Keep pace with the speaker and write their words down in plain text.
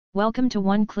Welcome to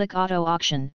One Click Auto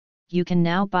Auction. You can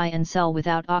now buy and sell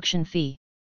without auction fee.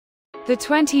 The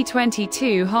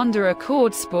 2022 Honda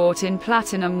Accord Sport in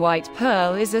Platinum White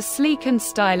Pearl is a sleek and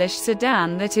stylish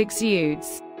sedan that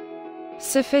exudes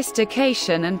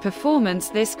sophistication and performance.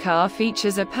 This car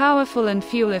features a powerful and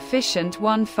fuel-efficient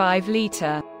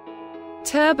 1.5-liter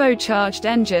turbocharged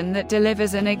engine that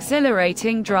delivers an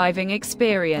exhilarating driving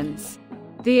experience.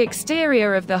 The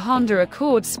exterior of the Honda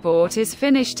Accord Sport is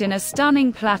finished in a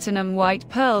stunning platinum white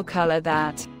pearl color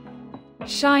that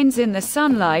shines in the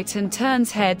sunlight and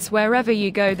turns heads wherever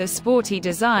you go. The sporty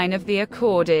design of the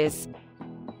Accord is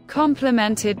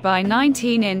complemented by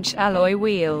 19-inch alloy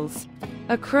wheels,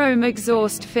 a chrome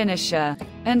exhaust finisher,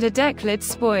 and a decklid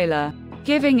spoiler,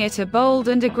 giving it a bold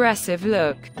and aggressive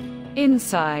look.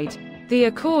 Inside, the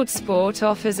Accord Sport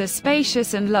offers a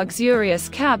spacious and luxurious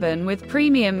cabin with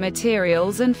premium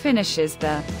materials and finishes.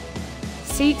 The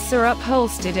seats are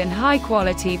upholstered in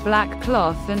high-quality black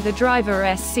cloth and the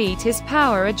driver's seat is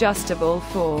power adjustable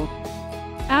for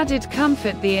added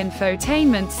comfort. The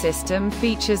infotainment system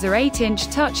features a 8-inch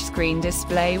touchscreen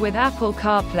display with Apple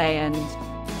CarPlay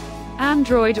and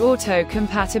Android Auto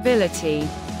compatibility,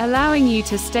 allowing you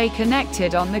to stay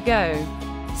connected on the go.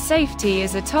 Safety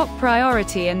is a top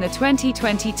priority in the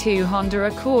 2022 Honda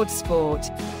Accord Sport,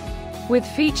 with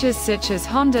features such as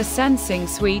Honda Sensing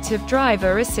suite of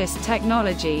driver assist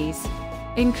technologies,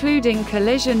 including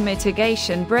collision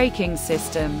mitigation braking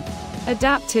system,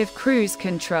 adaptive cruise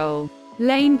control,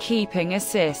 lane keeping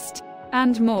assist,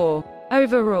 and more.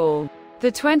 Overall,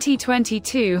 the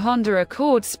 2022 Honda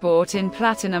Accord Sport in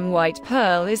Platinum White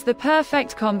Pearl is the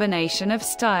perfect combination of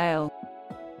style,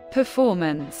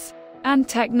 performance, and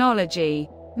technology,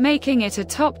 making it a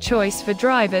top choice for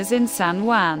drivers in San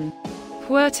Juan,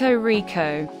 Puerto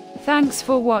Rico. Thanks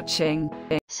for watching.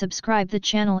 Subscribe the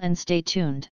channel and stay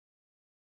tuned.